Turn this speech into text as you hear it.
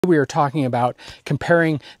We are talking about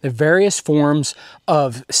comparing the various forms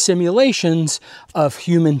of simulations of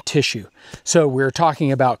human tissue. So we're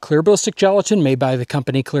talking about clear ballistic gelatin made by the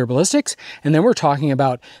company Clear Ballistics, and then we're talking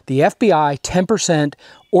about the FBI 10%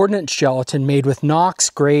 ordnance gelatin made with Knox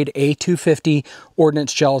grade A250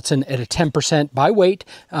 ordnance gelatin at a 10% by weight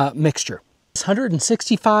mixture.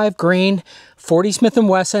 165 grain 40 Smith &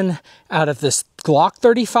 Wesson out of this Glock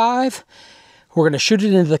 35. We're going to shoot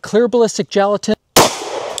it into the clear ballistic gelatin.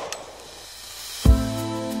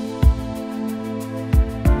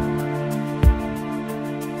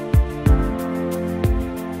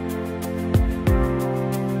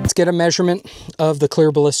 Let's get a measurement of the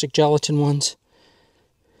clear ballistic gelatin ones.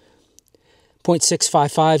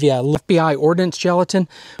 0.655, yeah, FBI ordnance gelatin.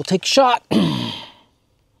 We'll take a shot.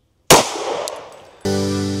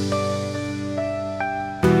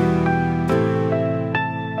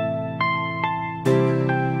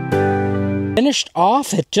 Finished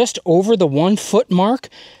off at just over the 1 foot mark,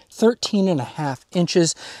 13.5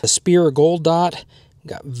 inches. The Speer Gold Dot,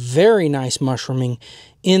 got very nice mushrooming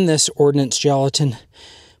in this ordnance gelatin.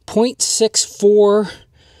 0.64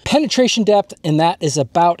 penetration depth, and that is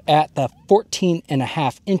about at the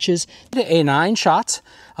 14.5 inches. A 9 shots,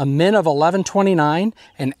 a min of 1129,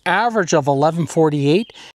 an average of 1148.